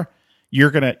project are,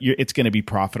 it's going to be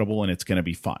profitable and it's going to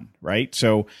be fun, right?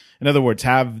 So in other words,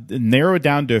 narrow it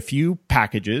down to a few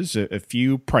packages, a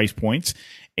few price points,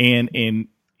 and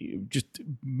just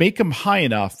make them high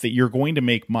enough that you're going to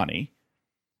make money.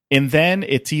 And then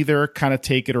it's either kind of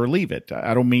take it or leave it.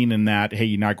 I don't mean in that, hey,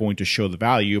 you're not going to show the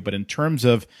value, but in terms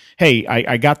of, hey,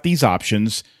 I got these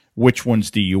options. Which ones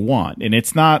do you want? And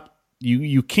it's not,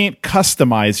 you can't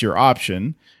customize your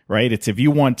option, right? It's if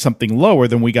you want something lower,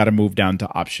 then we got to move down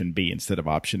to option B instead of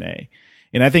option A.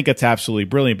 And I think it's absolutely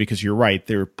brilliant, because you're right.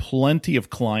 There are plenty of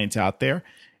clients out there,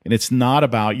 and it's not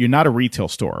about, you're not a retail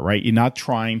store, right? You're not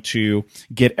trying to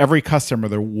get every customer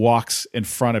that walks in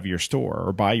front of your store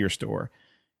or by your store.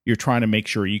 You're trying to make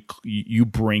sure you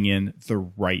bring in the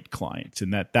right clients,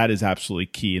 and that is absolutely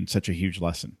key and such a huge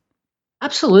lesson.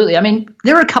 Absolutely. I mean,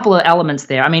 there are a couple of elements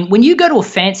there. I mean, when you go to a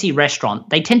fancy restaurant,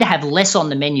 they tend to have less on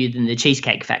the menu than the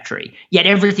Cheesecake Factory, yet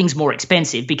everything's more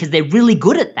expensive because they're really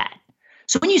good at that.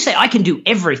 So when you say, I can do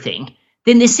everything,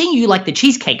 then they're seeing you like the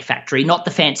Cheesecake Factory, not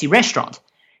the fancy restaurant.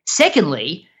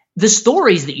 Secondly, the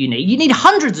stories that you need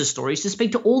hundreds of stories to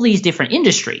speak to all these different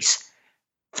industries.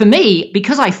 For me,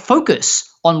 because I focus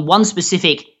on one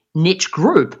specific niche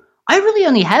group, I really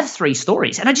only have 3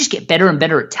 stories, and I just get better and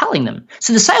better at telling them.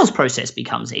 So the sales process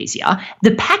becomes easier.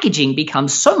 The packaging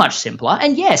becomes so much simpler.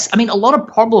 And yes, I mean, a lot of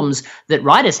problems that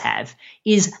writers have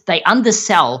is they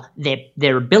undersell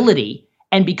their ability.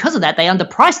 And because of that, they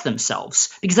underprice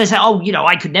themselves, because they say, oh,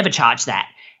 I could never charge that.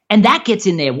 And that gets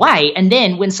in their way. And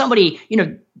then when somebody,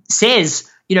 says,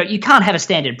 you can't have a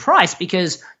standard price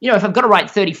because, if I've got to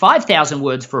write 35,000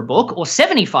 words for a book or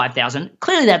 75,000,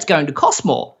 clearly that's going to cost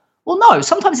more. Well, no,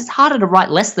 sometimes it's harder to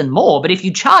write less than more, but if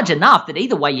you charge enough that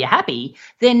either way you're happy,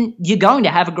 then you're going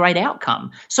to have a great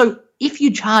outcome. So if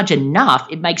you charge enough,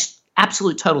 it makes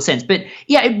absolute total sense. But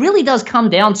yeah, it really does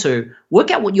come down to work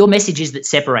out what your message is that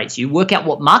separates you, work out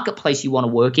what marketplace you want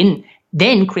to work in,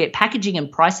 then create packaging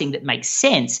and pricing that makes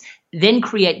sense, then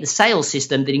create the sales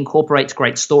system that incorporates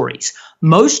great stories.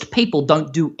 Most people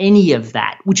don't do any of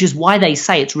that, which is why they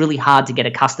say it's really hard to get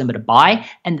a customer to buy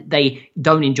and they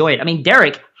don't enjoy it. I mean,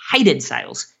 Derek hated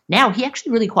sales. Now he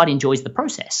actually really quite enjoys the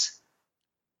process.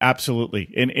 absolutely.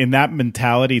 In that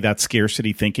mentality, that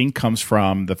scarcity thinking comes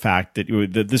from the fact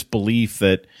that this belief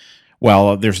that,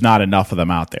 well, there's not enough of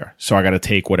them out there, so I got to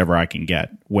take whatever I can get.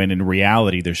 When in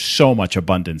reality, there's so much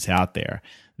abundance out there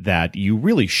that you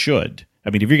really should. I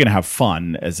mean, if you're going to have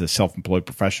fun as a self-employed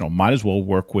professional, might as well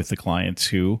work with the clients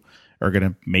who are going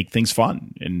to make things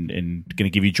fun and going to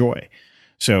give you joy.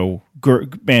 So,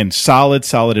 man,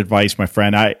 solid advice, my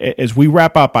friend. As we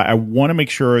wrap up, I want to make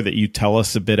sure that you tell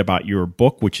us a bit about your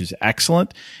book, which is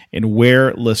excellent, and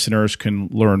where listeners can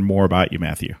learn more about you,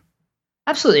 Matthew.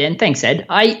 Absolutely, and thanks, Ed.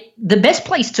 The best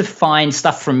place to find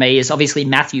stuff from me is obviously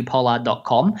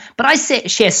MatthewPollard.com, but I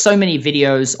share so many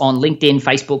videos on LinkedIn,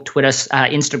 Facebook, Twitter,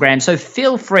 Instagram, so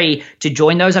feel free to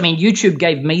join those. I mean, YouTube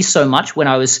gave me so much when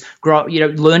I was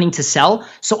learning to sell,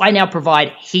 so I now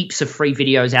provide heaps of free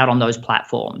videos out on those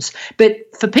platforms.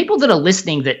 But for people that are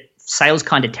listening that sales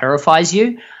kind of terrifies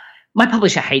you, my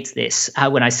publisher hates this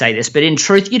when I say this, but in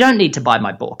truth, you don't need to buy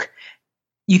my book.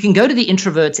 You can go to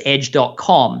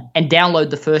theintrovertsedge.com and download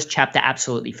the first chapter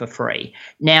absolutely for free.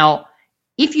 Now,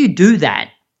 if you do that,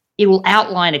 it will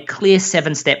outline a clear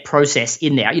 7-step process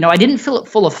in there. I didn't fill it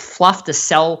full of fluff to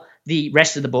sell the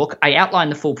rest of the book. I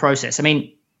outlined the full process. I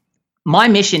mean, my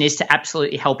mission is to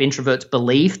absolutely help introverts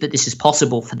believe that this is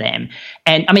possible for them.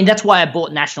 And I mean, that's why I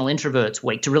bought National Introverts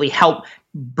Week, to really help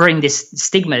bring this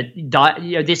stigma,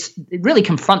 really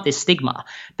confront this stigma.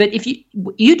 But if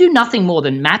you do nothing more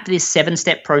than map this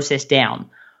 7-step process down,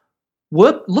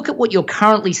 look at what you're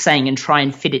currently saying and try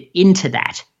and fit it into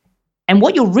that. And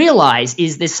what you'll realize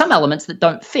is there's some elements that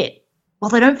don't fit. Well,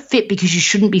 they don't fit because you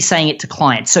shouldn't be saying it to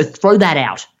clients. So throw that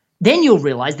out. Then you'll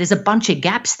realize there's a bunch of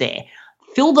gaps there.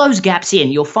 Fill those gaps in.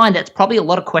 You'll find that's probably a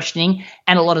lot of questioning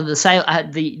and a lot of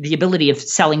the ability of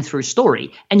selling through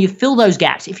story. And you fill those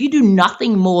gaps. If you do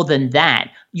nothing more than that,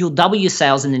 you'll double your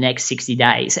sales in the next 60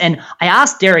 days. And I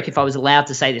asked Derek if I was allowed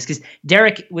to say this, because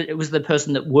Derek was the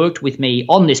person that worked with me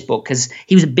on this book, because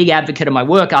he was a big advocate of my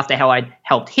work after how I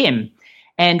helped him.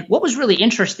 And what was really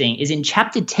interesting is in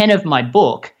chapter 10 of my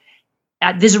book,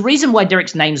 there's a reason why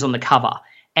Derek's name's on the cover.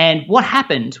 And what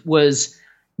happened was,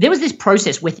 there was this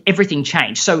process where everything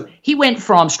changed. So he went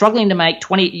from struggling to make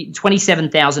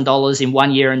 $27,000 in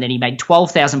 1 year, and then he made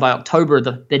 $12,000 by October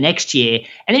of the next year.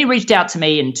 And then he reached out to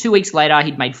me, and 2 weeks later,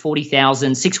 he'd made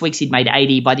 $40,000. 6 weeks, he'd made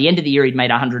 $80,000. By the end of the year, he'd made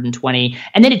 $120,000.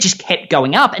 And then it just kept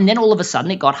going up. And then all of a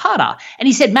sudden, it got harder. And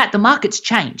he said, Matt, the market's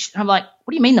changed. And I'm like,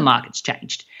 what do you mean the market's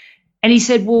changed? And he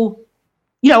said, well,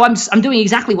 I'm doing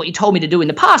exactly what you told me to do in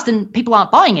the past, and people aren't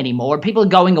buying anymore. People are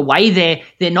going away.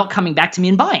 They're not coming back to me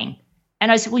and buying.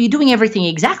 And I said, well, you're doing everything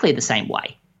exactly the same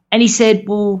way. And he said,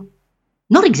 well,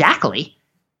 not exactly.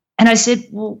 And I said,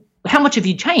 well, how much have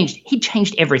you changed? He'd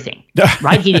changed everything,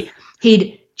 right?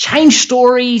 He'd changed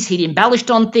stories, he'd embellished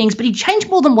on things, but he'd changed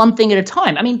more than one thing at a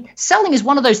time. I mean, selling is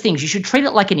one of those things. You should treat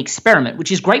it like an experiment,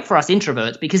 which is great for us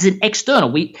introverts because it's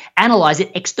external. We analyze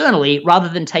it externally rather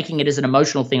than taking it as an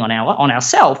emotional thing on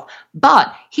ourselves.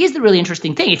 But here's the really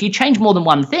interesting thing. If you change more than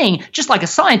one thing, just like a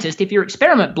scientist, if your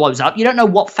experiment blows up, you don't know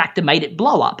what factor made it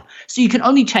blow up. So you can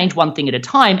only change one thing at a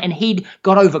time, and he'd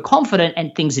got overconfident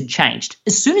and things had changed.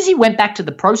 As soon as he went back to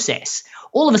the process,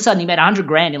 all of a sudden he made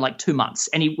 $100,000 in like 2 months,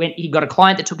 and he got a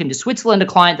client that took him to Switzerland, a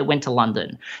client that went to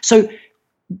London. So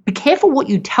be careful what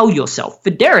you tell yourself. For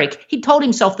Derek, he told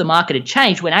himself the market had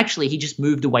changed when actually he just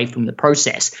moved away from the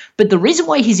process. But the reason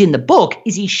why he's in the book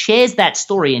is he shares that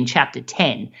story in chapter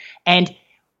 10. And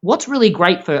what's really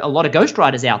great for a lot of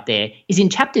ghostwriters out there is in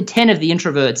chapter 10 of The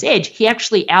Introvert's Edge, he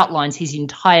actually outlines his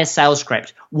entire sales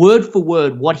script, word for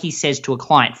word, what he says to a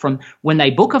client from when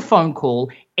they book a phone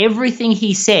call, everything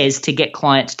he says to get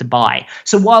clients to buy.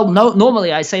 So while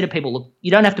normally I say to people, look,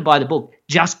 you don't have to buy the book,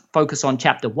 just focus on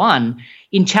chapter 1.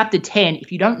 In chapter 10,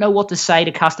 if you don't know what to say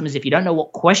to customers, if you don't know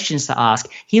what questions to ask,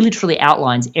 he literally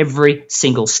outlines every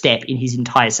single step in his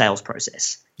entire sales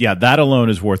process. Yeah, that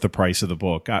alone is worth the price of the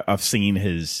book. I've seen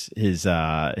his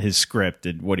script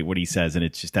and what he says, and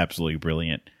it's just absolutely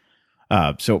brilliant.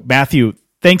 So Matthew,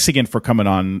 thanks again for coming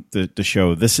on the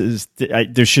show. There's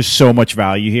just so much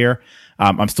value here.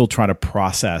 I'm still trying to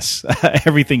process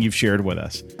everything you've shared with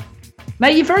us.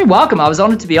 Mate, you're very welcome. I was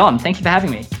honored to be on. Thank you for having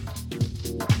me.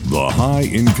 The High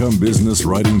Income Business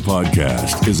Writing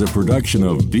Podcast is a production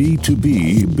of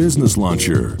B2B Business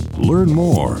Launcher. Learn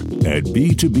more at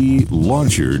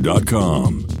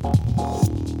b2blauncher.com.